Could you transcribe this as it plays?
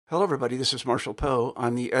Hello, everybody. This is Marshall Poe.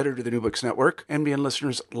 I'm the editor of the New Books Network. NBN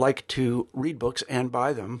listeners like to read books and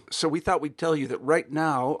buy them. So we thought we'd tell you that right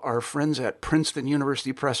now, our friends at Princeton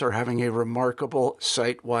University Press are having a remarkable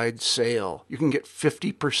site-wide sale. You can get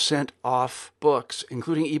 50% off books,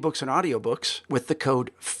 including ebooks and audiobooks, with the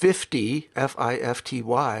code 50,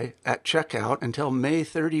 F-I-F-T-Y, at checkout until May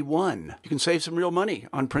 31. You can save some real money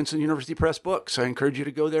on Princeton University Press books. I encourage you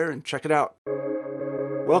to go there and check it out.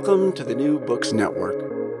 Welcome to the New Books Network.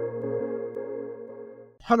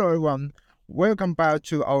 Hello, everyone. Welcome back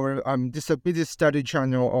to our disability study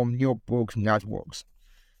channel on New Book Networks.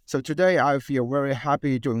 So today I feel very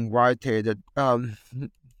happy to invite Dr.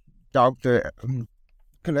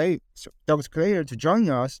 Cleall to join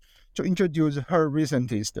us to introduce her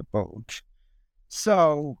recentest book.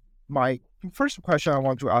 So my first question I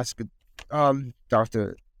want to ask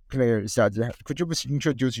Dr. Cleall is that could you please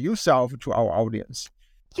introduce yourself to our audience?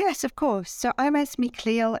 Yes, of course. So I'm Esme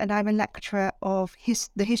Cleall, and I'm a lecturer of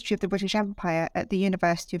the history of the British Empire at the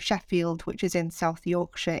University of Sheffield, which is in South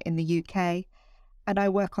Yorkshire in the UK. And I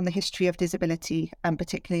work on the history of disability, and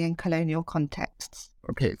particularly in colonial contexts.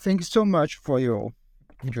 Okay, thank you so much for your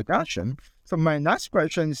introduction. So my next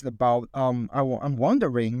question is about, I'm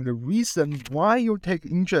wondering the reason why you take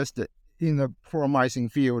interest in the promising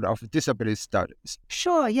field of disability studies.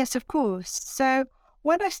 Sure, yes, of course. So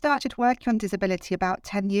when I started working on disability about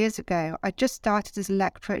 10 years ago, I just started as a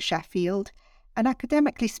lecturer at Sheffield, and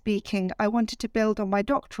academically speaking, I wanted to build on my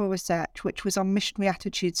doctoral research, which was on missionary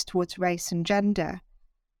attitudes towards race and gender.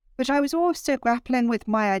 But I was also grappling with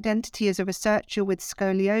my identity as a researcher with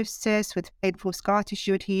scoliosis, with painful scar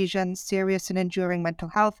tissue adhesion, serious and enduring mental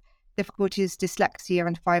health difficulties, dyslexia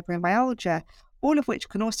and fibromyalgia, all of which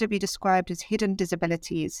can also be described as hidden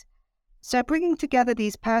disabilities. So bringing together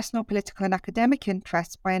these personal, political and academic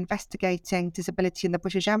interests by investigating disability in the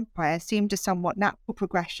British Empire seemed a somewhat natural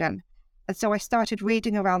progression. And so I started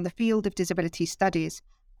reading around the field of disability studies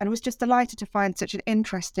and was just delighted to find such an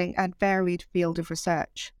interesting and varied field of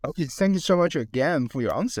research. Okay, thank you so much again for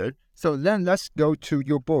your answer. So then let's go to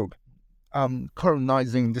your book,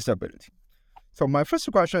 Colonising Disability. So my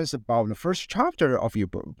first question is about the first chapter of your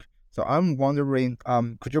book. So I'm wondering,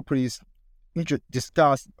 could you please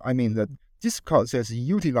discuss the discourses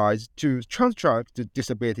utilized to construct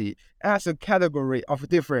disability as a category of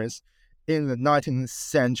difference in the 19th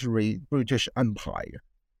century British Empire?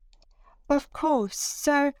 Of course.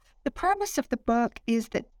 So the premise of the book is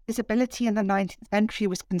that disability in the 19th century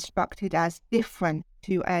was constructed as different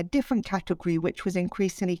to a different category, which was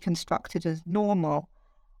increasingly constructed as normal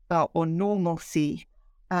or normalcy.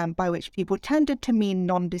 By which people tended to mean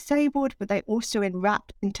non-disabled, but they also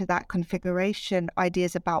enwrapped into that configuration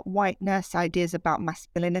ideas about whiteness, ideas about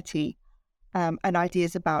masculinity, and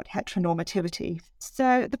ideas about heteronormativity.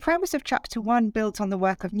 So the premise of Chapter 1 builds on the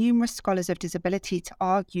work of numerous scholars of disability to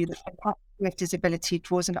argue that the category of disability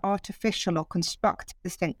draws an artificial or constructed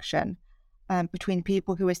distinction between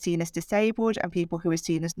people who are seen as disabled and people who are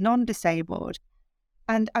seen as non-disabled.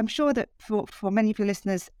 And I'm sure that for many of your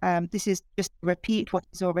listeners, this is just to repeat what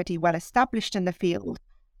is already well established in the field,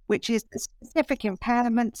 which is that specific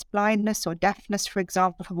impairments, blindness or deafness, for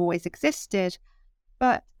example, have always existed,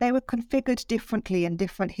 but they were configured differently in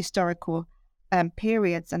different historical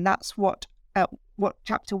periods. And that's what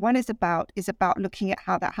Chapter 1 is about looking at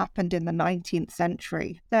how that happened in the 19th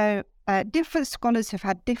century. So different scholars have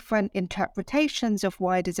had different interpretations of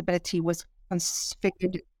why disability was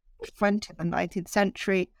configured different in the 19th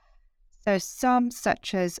century. So some,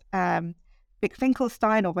 such as Vic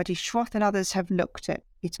Finkelstein or Reddy Schroth and others, have looked at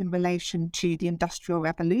it in relation to the Industrial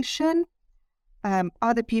Revolution.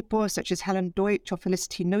 Other people, such as Helen Deutsch or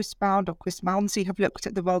Felicity Nussbaum or Chris Malmsey, have looked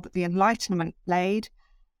at the role that the Enlightenment played.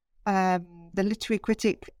 The literary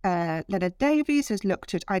critic Leonard Davies has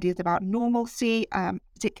looked at ideas about normalcy,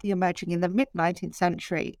 particularly emerging in the mid-19th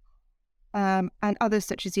century. And others,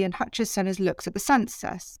 such as Ian Hutchison, has looked at the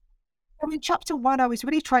census. In Chapter 1, I was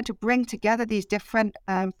really trying to bring together these different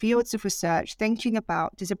fields of research, thinking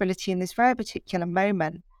about disability in this very particular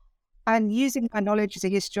moment, and using my knowledge as a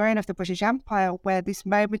historian of the British Empire, where this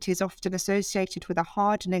moment is often associated with a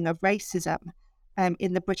hardening of racism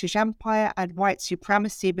in the British Empire and white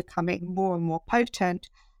supremacy becoming more and more potent,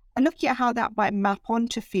 and looking at how that might map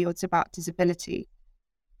onto fields about disability.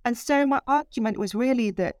 And so my argument was really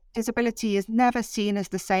that disability is never seen as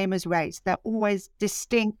the same as race. They're always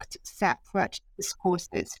distinct, separate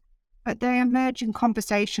discourses, but they emerge in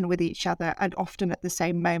conversation with each other and often at the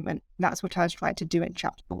same moment. And that's what I was trying to do in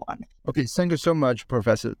Chapter 1. Okay, thank you so much,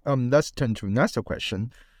 Professor. Let's turn to the next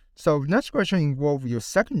question. So next question involves your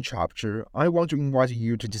second chapter. I want to invite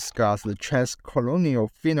you to discuss the transcolonial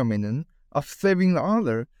phenomenon of saving the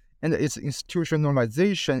other and its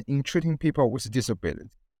institutionalization in treating people with disability?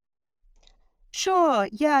 Sure,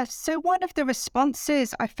 yeah. So one of the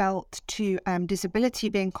responses I felt to disability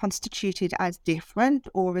being constituted as different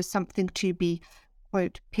or as something to be,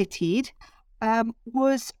 quote, pitied,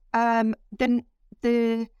 was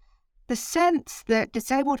the the sense that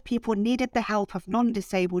disabled people needed the help of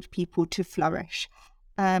non-disabled people to flourish.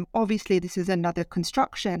 Obviously, this is another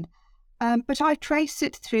construction, but I trace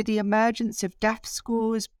it through the emergence of deaf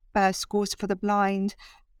schools, schools for the blind,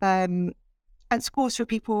 and schools for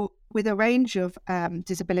people with a range of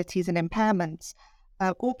disabilities and impairments,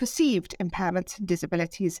 or perceived impairments and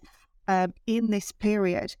disabilities in this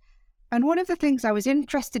period. And one of the things I was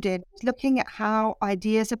interested in was looking at how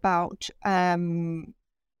ideas about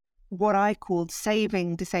what I called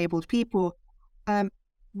saving disabled people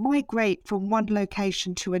migrate from one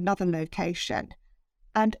location to another location.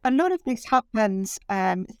 And a lot of this happens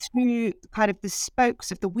through kind of the spokes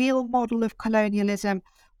of the wheel model of colonialism,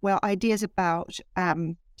 where ideas about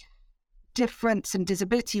difference and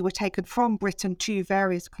disability were taken from Britain to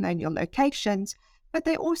various colonial locations, but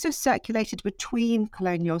they also circulated between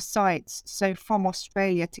colonial sites. So from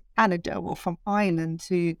Australia to Canada, or from Ireland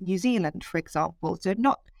to New Zealand, for example. So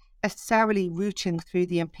not necessarily routing through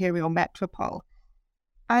the imperial metropole.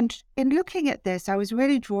 And in looking at this, I was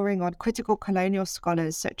really drawing on critical colonial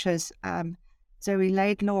scholars such as Zoe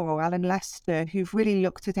Laidlaw or Alan Lester, who've really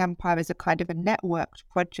looked at empire as a kind of a networked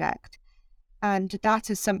project. And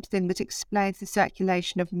that is something that explains the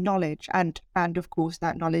circulation of knowledge. And of course,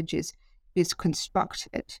 that knowledge is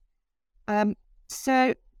constructed.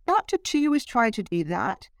 So Dr. Tu was trying to do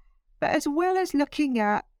that, but as well as looking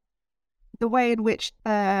at the way in which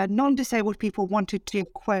non-disabled people wanted to,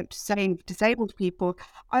 quote, save disabled people,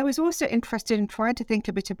 I was also interested in trying to think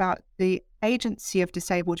a bit about the agency of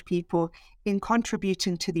disabled people in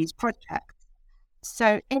contributing to these projects.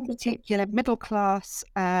 So in particular, middle class,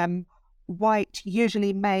 white,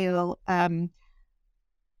 usually male,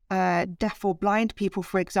 deaf or blind people,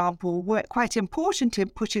 for example, were quite important in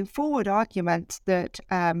putting forward arguments that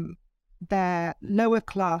their lower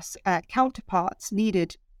class counterparts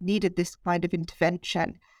needed this kind of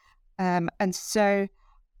intervention. And so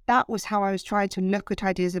that was how I was trying to look at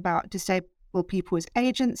ideas about disabled people as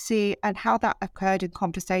agency and how that occurred in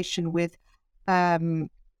conversation with the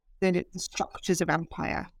structures of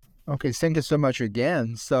empire. Okay, thank you so much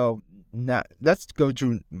again. So now let's go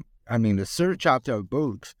to, the third chapter of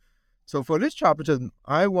books. So for this chapter,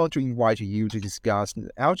 I want to invite you to discuss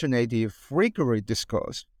alternative freakery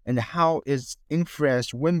discourse and how its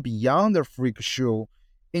influence went beyond the freak show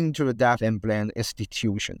into the deaf and blind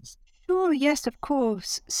institutions. Sure, yes, of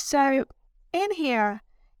course. So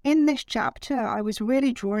in this chapter, I was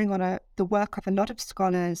really drawing on the work of a lot of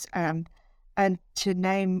scholars, and to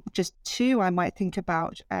name just two, I might think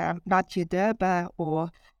about Nadia Derber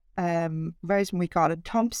or Rosemary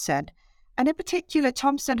Garland-Thompson. And in particular,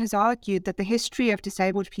 Thompson has argued that the history of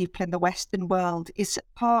disabled people in the Western world is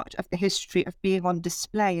part of the history of being on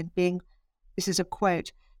display and being, this is a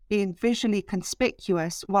quote, being visually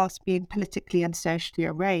conspicuous whilst being politically and socially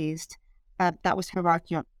erased. That was her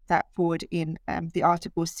argument that forward in the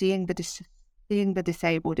article Seeing the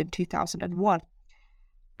Disabled in 2001.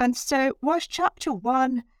 And so whilst chapter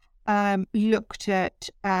 1 looked at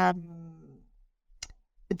the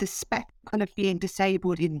spectacle of being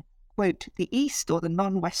disabled in, quote, the East or the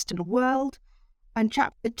non-Western world, and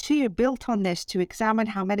chapter 2 built on this to examine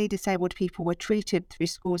how many disabled people were treated through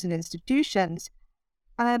schools and institutions,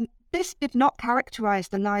 this did not characterize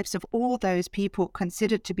the lives of all those people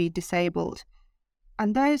considered to be disabled,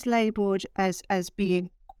 and those labeled as being,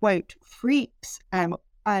 quote, freaks,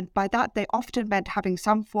 and by that they often meant having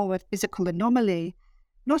some form of physical anomaly,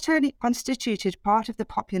 not only constituted part of the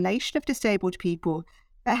population of disabled people,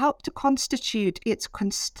 but helped to constitute its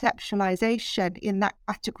conceptualization in that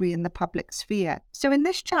category in the public sphere. So in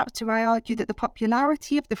this chapter, I argue that the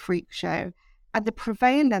popularity of the freak show and the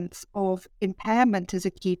prevalence of impairment as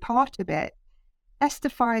a key part of it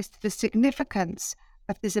testifies to the significance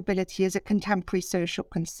of disability as a contemporary social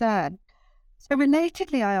concern. So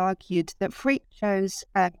relatedly, I argued that freak shows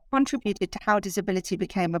contributed to how disability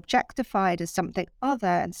became objectified as something other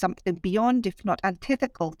and something beyond, if not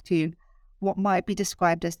antithetical to, what might be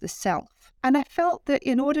described as the self. And I felt that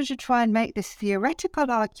in order to try and make this theoretical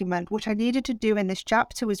argument, what I needed to do in this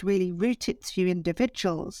chapter was really root it through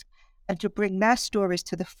individuals and to bring their stories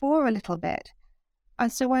to the fore a little bit.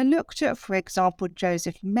 And so I looked at, for example,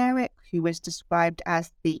 Joseph Merrick, who was described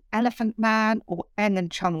as the Elephant Man, or Eng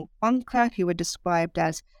and Chung Bunker, who were described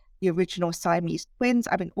as the original Siamese twins.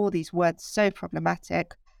 All these words so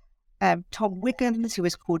problematic. Tom Wiggins, who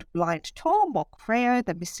was called Blind Tom, or Creo,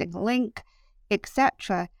 the missing link,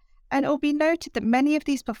 etc. And it will be noted that many of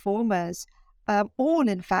these performers, all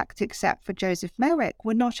in fact except for Joseph Merrick,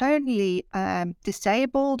 were not only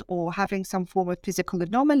disabled or having some form of physical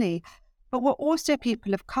anomaly, but were also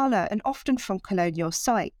people of colour and often from colonial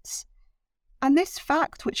sites. And this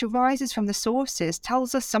fact, which arises from the sources,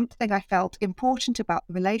 tells us something I felt important about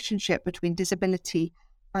the relationship between disability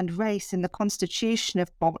and race in the constitution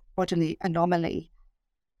of bodily anomaly.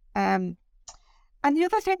 And the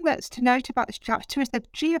other thing that's to note about this chapter is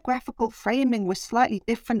that geographical framing was slightly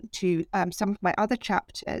different to some of my other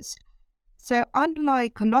chapters. So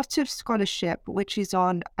unlike a lot of scholarship, which is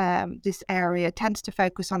on this area, tends to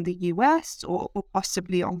focus on the US or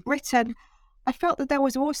possibly on Britain, I felt that there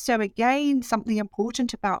was also, again, something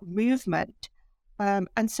important about movement.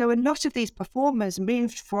 And so a lot of these performers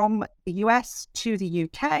moved from the US to the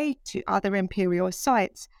UK, to other imperial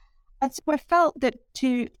sites. And so I felt that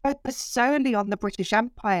to focus solely on the British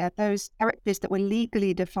Empire, those territories that were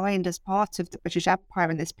legally defined as part of the British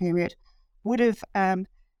Empire in this period, would have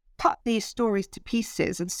cut these stories to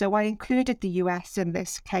pieces. And so I included the US in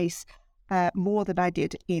this case more than I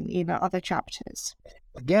did in other chapters.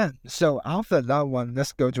 Again, so after that one,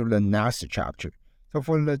 let's go to the next chapter. So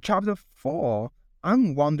for the chapter 4,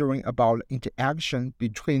 I'm wondering about interaction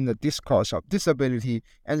between the discourse of disability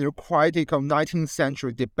and the critical 19th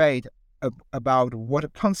century debate about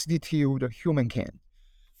what constitutes a humankind.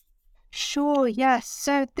 Sure, yes.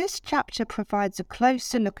 So this chapter provides a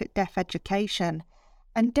closer look at deaf education,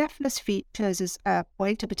 and deafness features as a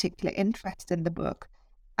point of particular interest in the book.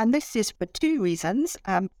 And this is for two reasons.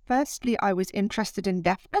 Firstly, I was interested in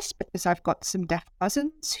deafness because I've got some deaf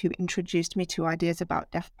cousins who introduced me to ideas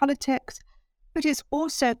about deaf politics, but it's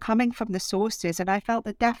also coming from the sources, and I felt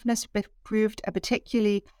that deafness proved a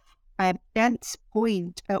particularly dense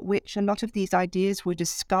point at which a lot of these ideas were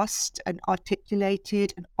discussed and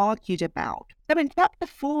articulated and argued about. So in chapter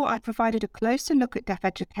 4, I provided a closer look at deaf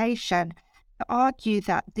education to argue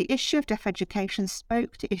that the issue of deaf education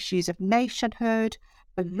spoke to issues of nationhood,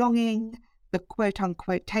 belonging, the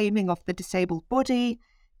quote-unquote taming of the disabled body,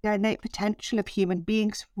 the innate potential of human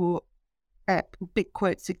beings for, big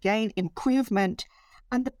quotes again, improvement,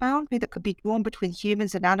 and the boundary that could be drawn between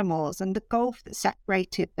humans and animals, and the gulf that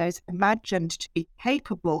separated those imagined to be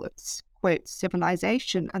capable of, quote,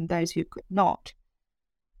 civilization and those who could not.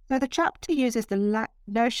 So the chapter uses the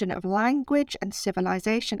notion of language and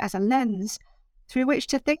civilization as a lens through which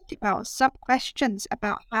to think about some questions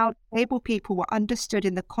about how disabled people were understood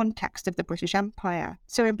in the context of the British Empire.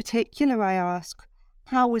 So in particular, I ask,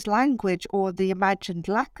 how was language, or the imagined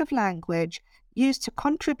lack of language, used to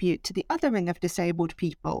contribute to the othering of disabled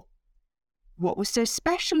people? What was so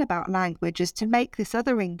special about language as to make this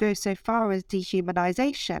othering go so far as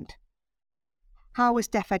dehumanization? How was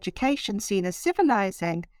deaf education seen as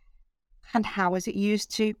civilizing? And how was it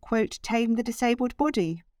used to, quote, tame the disabled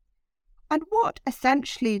body? And what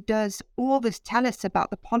essentially does all this tell us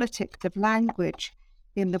about the politics of language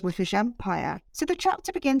in the British Empire? So the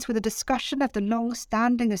chapter begins with a discussion of the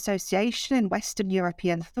long-standing association in Western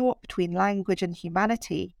European thought between language and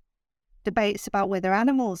humanity, debates about whether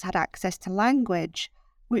animals had access to language,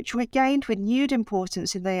 which regained renewed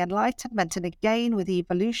importance in the Enlightenment and again with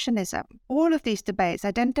evolutionism. All of these debates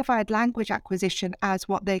identified language acquisition as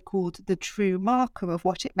what they called the true marker of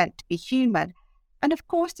what it meant to be human. And of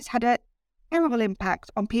course, this had a terrible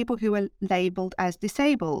impact on people who were labelled as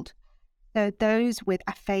disabled. So those with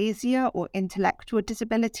aphasia or intellectual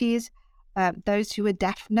disabilities, those who were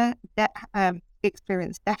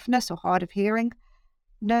experienced deafness or hard of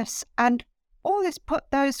hearingness, and all this put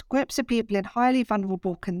those groups of people in highly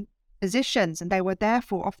vulnerable positions, and they were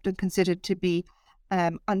therefore often considered to be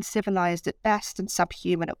uncivilized at best and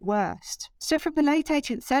subhuman at worst. So from the late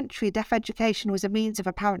 18th century, deaf education was a means of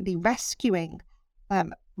apparently rescuing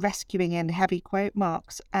in heavy quote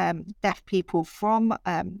marks, deaf people from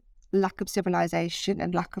lack of civilization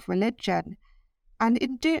and lack of religion. And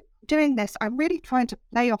in doing this, I'm really trying to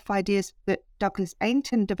play off ideas that Douglas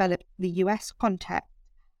Ainton developed in the US context,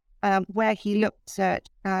 where he looked at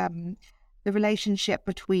the relationship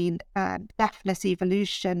between deafness,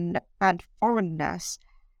 evolution, and foreignness.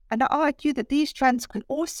 And I argue that these trends can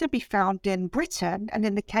also be found in Britain and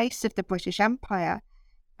in the case of the British Empire,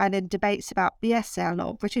 and in debates about BSL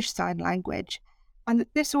or British Sign Language, and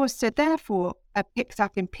that this also therefore picks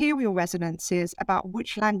up imperial resonances about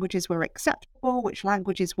which languages were acceptable, which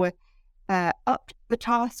languages were up to the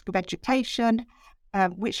task of education,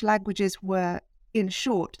 which languages were, in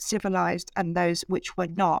short, civilized, and those which were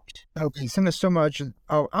not. Okay, thank you so much.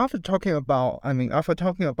 After talking about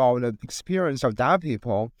the experience of deaf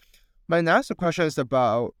people, My next question is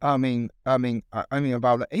about, about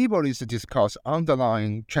the ability to discuss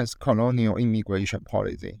underlying transcolonial immigration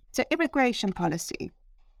policy. So immigration policy.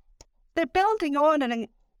 They're building on and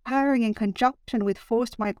occurring in conjunction with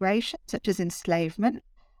forced migration, such as enslavement.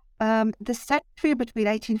 The century between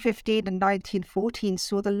 1815 and 1914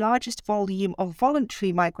 saw the largest volume of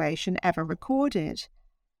voluntary migration ever recorded.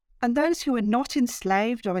 And those who were not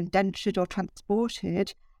enslaved or indentured or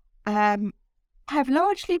transported have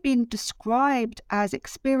largely been described as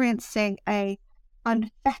experiencing a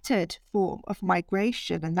unfettered form of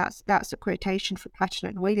migration, and that's a quotation from Patton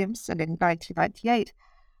and Williamson in 1998.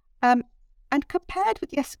 And compared with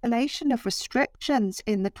the escalation of restrictions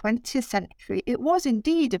in the 20th century, it was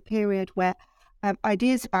indeed a period where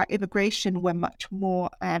ideas about immigration were much more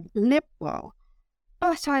liberal.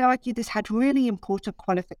 But I argue this had really important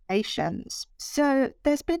qualifications. So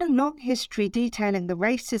there's been a long history detailing the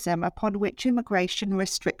racism upon which immigration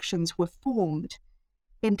restrictions were formed.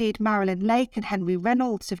 Indeed, Marilyn Lake and Henry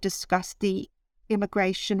Reynolds have discussed the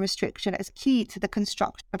immigration restriction as key to the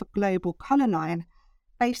construction of a global colour line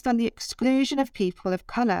based on the exclusion of people of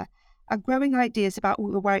colour and growing ideas about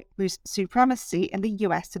white supremacy in the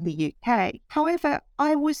US and the UK. However,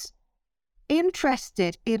 I was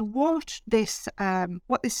interested in what this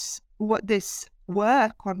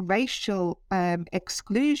work on racial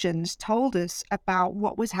exclusions told us about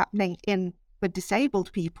what was happening with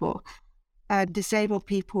disabled people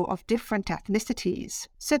of different ethnicities.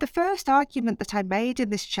 So the first argument that I made in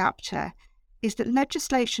this chapter is that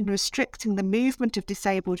legislation restricting the movement of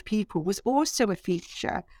disabled people was also a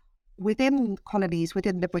feature within colonies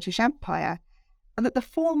within the British Empire, and that the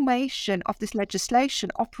formation of this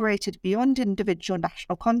legislation operated beyond individual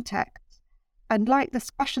national contexts, and like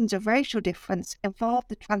discussions of racial difference, involved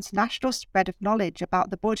the transnational spread of knowledge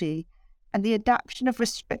about the body and the adaptation of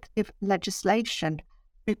restrictive legislation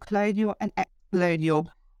through colonial and ex-colonial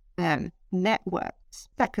networks.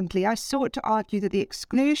 Secondly, I sought to argue that the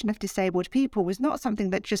exclusion of disabled people was not something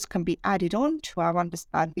that just can be added on to our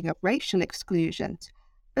understanding of racial exclusions,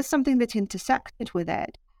 but something that intersected with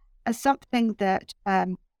it, as something that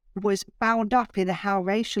was bound up in how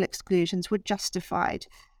racial exclusions were justified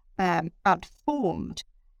and formed.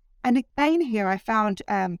 And again here I found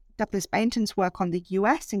Douglas Bainton's work on the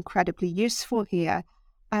US incredibly useful here,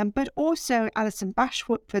 but also Alison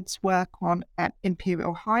Bashwood's work on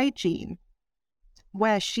imperial hygiene,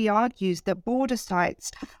 where she argues that border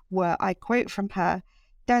sites were, I quote from her,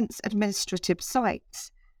 dense administrative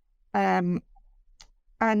sites. And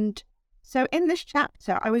so in this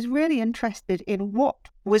chapter, I was really interested in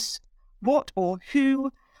what or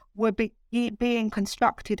who were being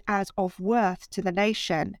constructed as of worth to the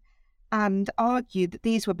nation, and argued that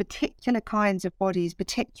these were particular kinds of bodies,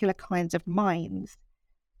 particular kinds of minds.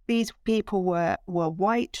 These people were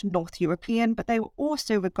white, North European, but they were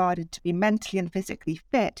also regarded to be mentally and physically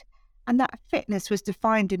fit, and that fitness was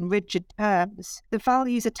defined in rigid terms. The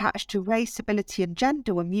values attached to race, ability, and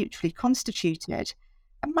gender were mutually constituted,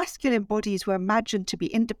 and masculine bodies were imagined to be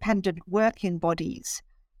independent working bodies.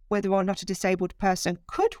 Whether or not a disabled person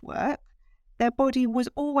could work, their body was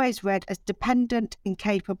always read as dependent,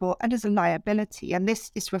 incapable, and as a liability, and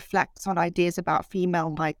this reflects on ideas about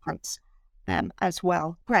female migrants as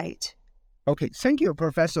well. Great. Okay, thank you,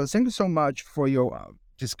 Professor. Thank you so much for your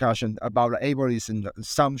discussion about the ableism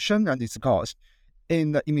assumption and its cause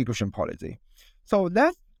in the immigration policy. So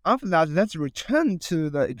after that, let's return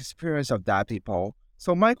to the experience of deaf people.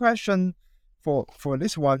 So my question for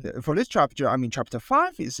this chapter, chapter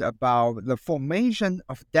 5, is about the formation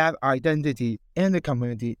of deaf identity in the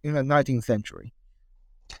community in the 19th century.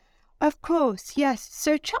 Of course, yes.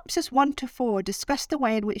 So chapters 1 to 4 discuss the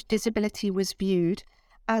way in which disability was viewed,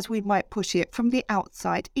 as we might put it, from the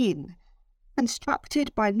outside in,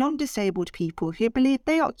 constructed by non-disabled people who believed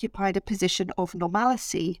they occupied a position of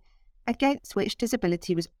normalcy against which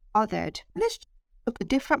disability was othered. This took a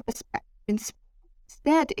different perspective,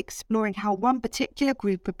 instead exploring how one particular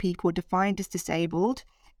group of people defined as disabled,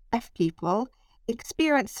 deaf people,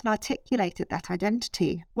 experienced and articulated that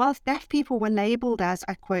identity. Whilst deaf people were labelled as,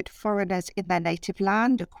 I quote, foreigners in their native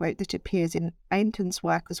land, a quote that appears in Bainton's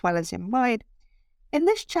work as well as in mine, in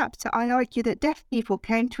this chapter I argue that deaf people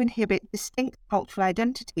came to inhabit distinct cultural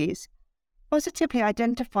identities, positively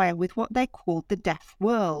identifying with what they called the deaf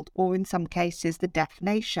world, or in some cases the deaf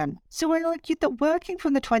nation. So I argued that working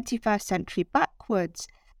from the 21st century backwards,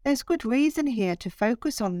 there's good reason here to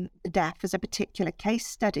focus on the deaf as a particular case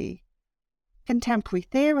study. Contemporary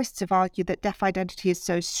theorists have argued that deaf identity is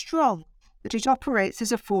so strong that it operates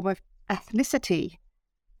as a form of ethnicity.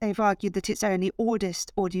 They've argued that it's only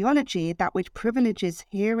oldest audiology, that which privileges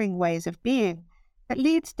hearing ways of being, that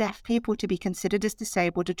leads deaf people to be considered as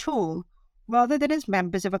disabled at all, rather than as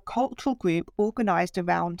members of a cultural group organised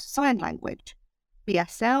around sign language.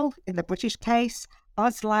 BSL in the British case,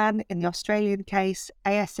 Auslan in the Australian case,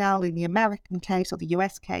 ASL in the American case or the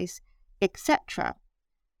US case, etc.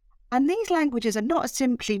 And these languages are not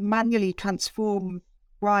simply manually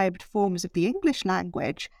transcribed forms of the English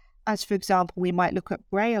language, as for example we might look at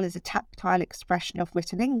Braille as a tactile expression of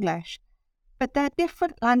written English, but they're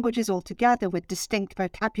different languages altogether with distinct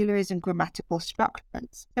vocabularies and grammatical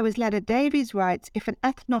structures. So as Leonard Davies writes, if an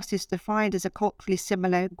ethnos is defined as a culturally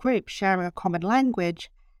similar group sharing a common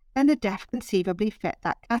language, then the deaf conceivably fit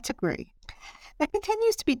that category. There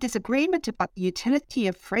continues to be disagreement about the utility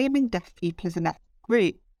of framing deaf people as an ethnic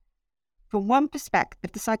group. From one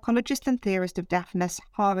perspective, the psychologist and theorist of deafness,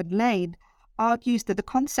 Harlan Lane, argues that the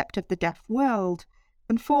concept of the deaf world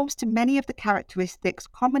conforms to many of the characteristics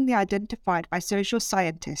commonly identified by social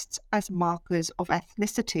scientists as markers of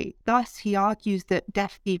ethnicity. Thus, he argues that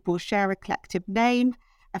deaf people share a collective name,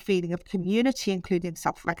 a feeling of community including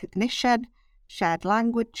self-recognition, shared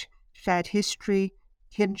language, shared history,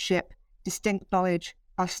 kinship, distinct knowledge,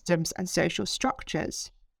 customs, and social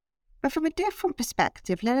structures. But from a different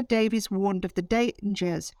perspective, Leonard Davies warned of the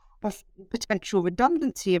dangers of potential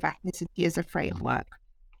redundancy of ethnicity as a framework.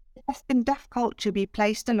 In deaf culture be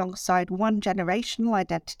placed alongside one-generational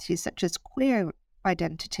identities such as queer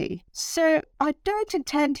identity. So I don't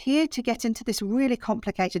intend here to get into this really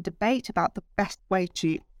complicated debate about the best way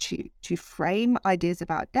to frame ideas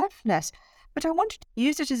about deafness, but I wanted to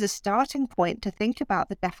use it as a starting point to think about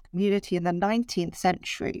the deaf community in the 19th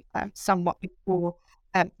century, somewhat before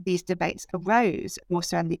these debates arose,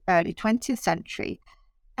 also in the early 20th century.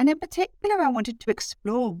 And in particular, I wanted to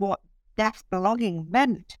explore what deaf belonging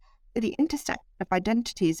meant for the intersection of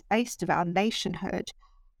identities based around nationhood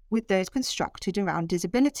with those constructed around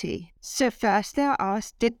disability. So firstly, I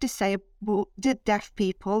asked, did deaf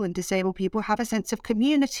people and disabled people have a sense of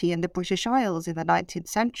community in the British Isles in the 19th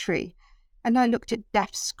century? And I looked at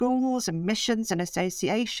deaf schools and missions and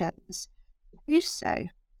associations. Do so.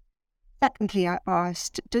 Secondly, I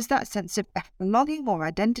asked, does that sense of deaf belonging or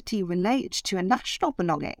identity relate to a national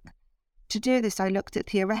belonging? To do this, I looked at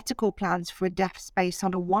theoretical plans for a deaf space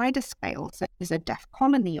on a wider scale, such as a deaf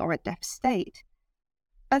colony or a deaf state.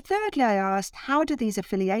 And thirdly, I asked, how do these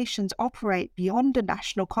affiliations operate beyond a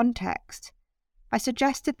national context? I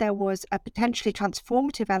suggested there was a potentially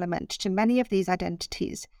transformative element to many of these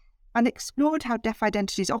identities, and explored how deaf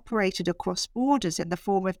identities operated across borders in the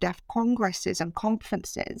form of deaf congresses and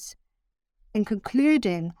conferences. In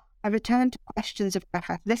concluding, I returned to questions of deaf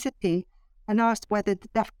ethnicity and asked whether the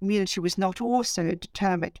deaf community was not also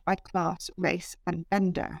determined by class, race, and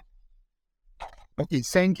gender. Okay,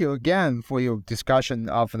 thank you again for your discussion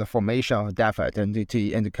of the formation of deaf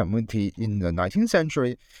identity and the community in the 19th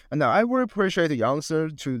century. And I will appreciate the answer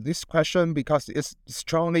to this question because it's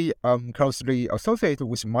strongly closely associated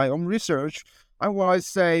with my own research. I will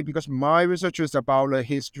say because my research is about the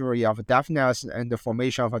history of deafness and the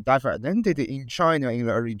formation of a deaf identity in China in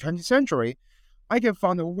the early 20th century, I can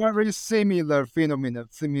find a very similar phenomenon,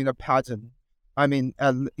 similar pattern. I mean,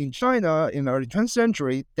 in China in the early 20th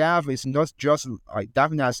century, deaf is not just like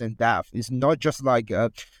deafness and deaf. It's not just like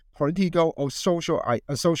a political or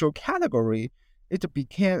social category. It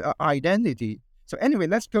became an identity. So anyway,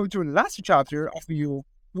 let's go to the last chapter of your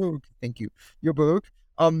book. Thank you. Your book.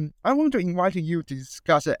 I want to invite you to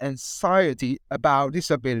discuss anxiety about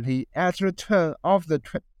disability at the turn of the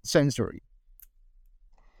 20th century.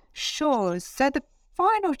 Sure. So the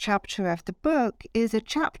final chapter of the book is a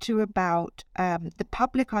chapter about the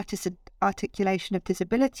public articulation of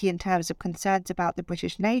disability in terms of concerns about the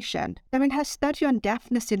British nation. So in her study on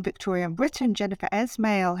deafness in Victorian Britain, Jennifer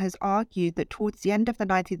Esme has argued that towards the end of the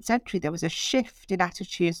 19th century there was a shift in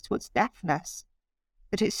attitudes towards deafness,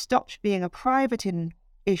 that it stopped being a private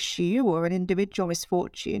issue or an individual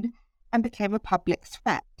misfortune and became a public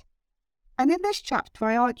threat. And in this chapter,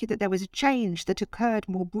 I argue that there was a change that occurred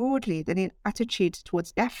more broadly than in attitudes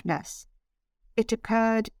towards deafness. It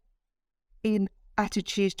occurred in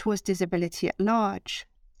attitudes towards disability at large.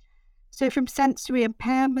 So from sensory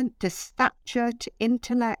impairment to stature to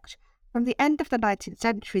intellect, from the end of the 19th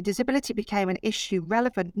century, disability became an issue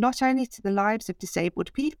relevant not only to the lives of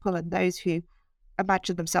disabled people and those who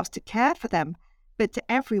imagine themselves to care for them, but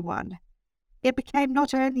to everyone. It became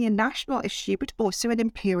not only a national issue, but also an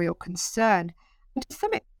imperial concern. And to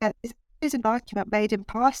some extent, this is an argument made in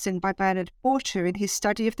passing by Bernard Porter in his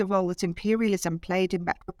study of the role that imperialism played in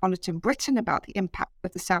metropolitan Britain about the impact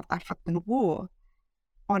of the South African War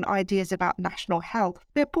on ideas about national health.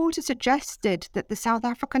 Porter suggested that the South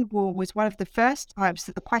African War was one of the first times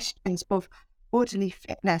that the questions of bodily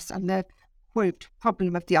fitness and the, quote,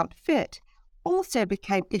 problem of the unfit also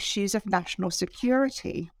became issues of national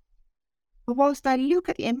security. But whilst I look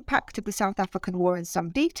at the impact of the South African War in some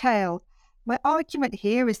detail, my argument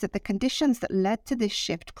here is that the conditions that led to this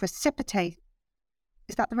shift precipitated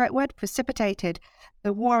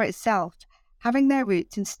the war itself, having their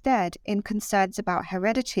roots instead in concerns about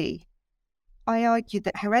heredity. I argued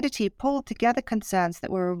that heredity pulled together concerns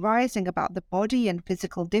that were arising about the body and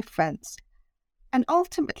physical difference. And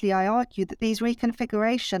ultimately, I argued that these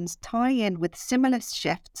reconfigurations tie in with similar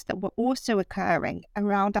shifts that were also occurring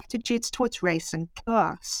around attitudes towards race and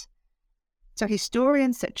class. So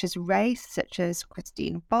historians such as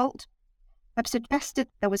Christine Bolt, have suggested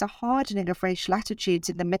there was a hardening of racial attitudes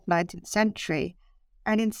in the mid-19th century,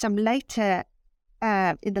 and in the later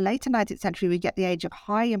 19th century, we get the age of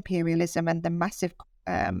high imperialism and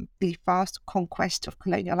the fast conquest of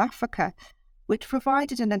colonial Africa, which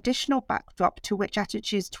provided an additional backdrop to which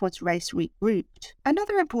attitudes towards race regrouped.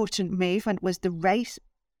 Another important movement was the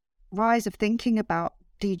rise of thinking about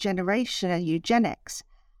degeneration and eugenics.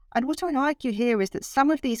 And what I argue here is that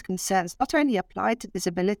some of these concerns not only applied to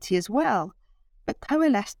disability as well, but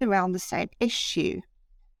coalesced around the same issue.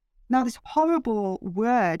 Now, this horrible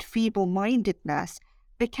word, feeble-mindedness,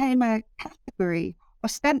 became a category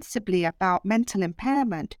ostensibly about mental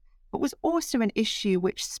impairment, but was also an issue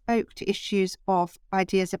which spoke to issues of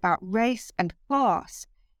ideas about race and class,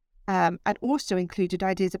 and also included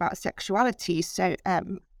ideas about sexuality. So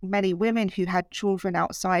many women who had children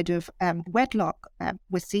outside of wedlock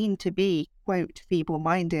were seen to be, quote,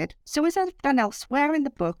 feeble-minded. So as I've done elsewhere in the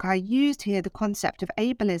book, I used here the concept of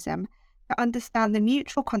ableism to understand the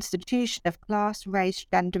mutual constitution of class, race,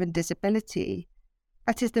 gender, and disability.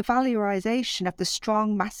 That is the valorization of the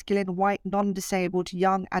strong, masculine, white, non-disabled,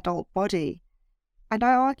 young adult body. And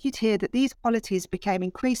I argued here that these qualities became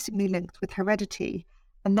increasingly linked with heredity,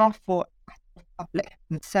 and therefore public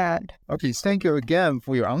concern. Okay, thank you again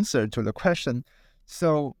for your answer to the question.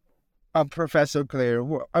 So, Professor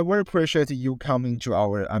Cleall, I very appreciate you coming to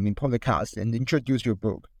our podcast and introduce your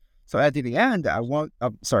book. So at the end,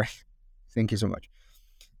 thank you so much.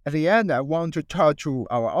 At the end, I want to talk to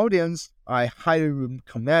our audience. I highly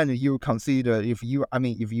recommend you consider if you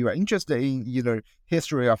are interested in either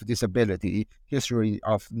history of disability, history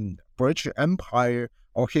of British Empire,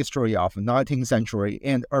 or history of 19th century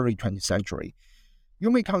and early 20th century. You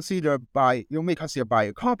may consider buy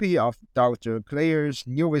a copy of Dr. Cleall's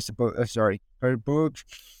newest book, her book,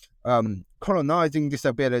 Colonising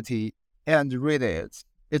Disability, and read it.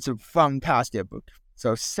 It's a fantastic book.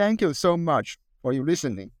 So thank you so much for your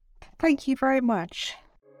listening. Thank you very much.